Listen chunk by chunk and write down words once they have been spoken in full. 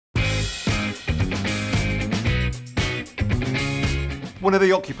One of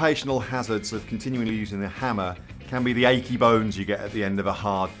the occupational hazards of continually using a hammer can be the achy bones you get at the end of a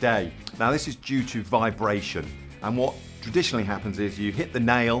hard day. Now this is due to vibration, and what traditionally happens is you hit the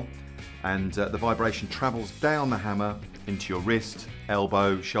nail and the vibration travels down the hammer into your wrist,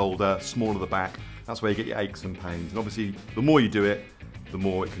 elbow, shoulder, small of the back. That's where you get your aches and pains, and obviously the more you do it, the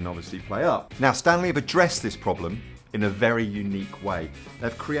more it can obviously play up. Now Stanley have addressed this problem in a very unique way.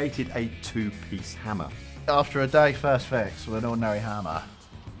 They've created a two-piece hammer. After a day first fix with an ordinary hammer,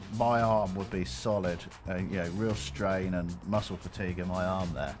 my arm would be solid, real strain and muscle fatigue in my arm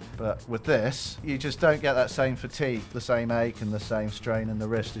there. But with this, you just don't get that same fatigue, the same ache and the same strain in the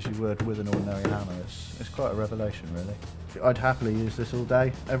wrist as you would with an ordinary hammer. It's quite a revelation, really. I'd happily use this all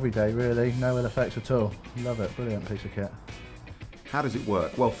day, every day really, no ill effects at all. Love it, brilliant piece of kit. How does it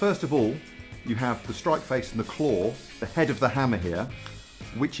work? Well, first of all, you have the strike face and the claw, the head of the hammer here,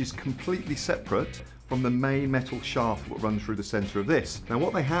 which is completely separate from the main metal shaft that runs through the centre of this. Now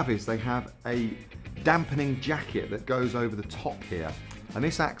what they have is they have a dampening jacket that goes over the top here, and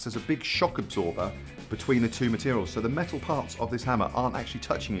this acts as a big shock absorber between the two materials, so the metal parts of this hammer aren't actually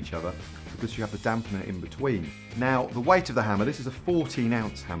touching each other because you have the dampener in between. Now the weight of the hammer, this is a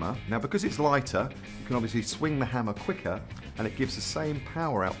 14-ounce hammer. Now because it's lighter, you can obviously swing the hammer quicker and it gives the same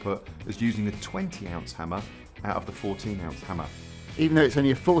power output as using a 20-ounce hammer out of the 14-ounce hammer. Even though it's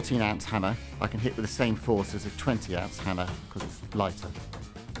only a 14-ounce hammer, I can hit with the same force as a 20-ounce hammer because it's lighter.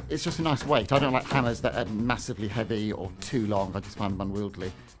 It's just a nice weight. I don't like hammers that are massively heavy or too long. I just find them unwieldy.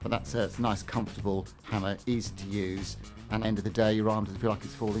 But it's a nice, comfortable hammer, easy to use, and at the end of the day, your arm doesn't feel like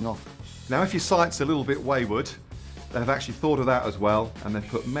it's falling off. Now, if your sight's a little bit wayward, they've actually thought of that as well, and they've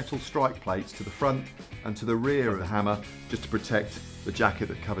put metal strike plates to the front and to the rear of the hammer just to protect the jacket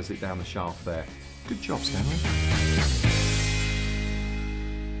that covers it down the shaft there. Good job, Stanley.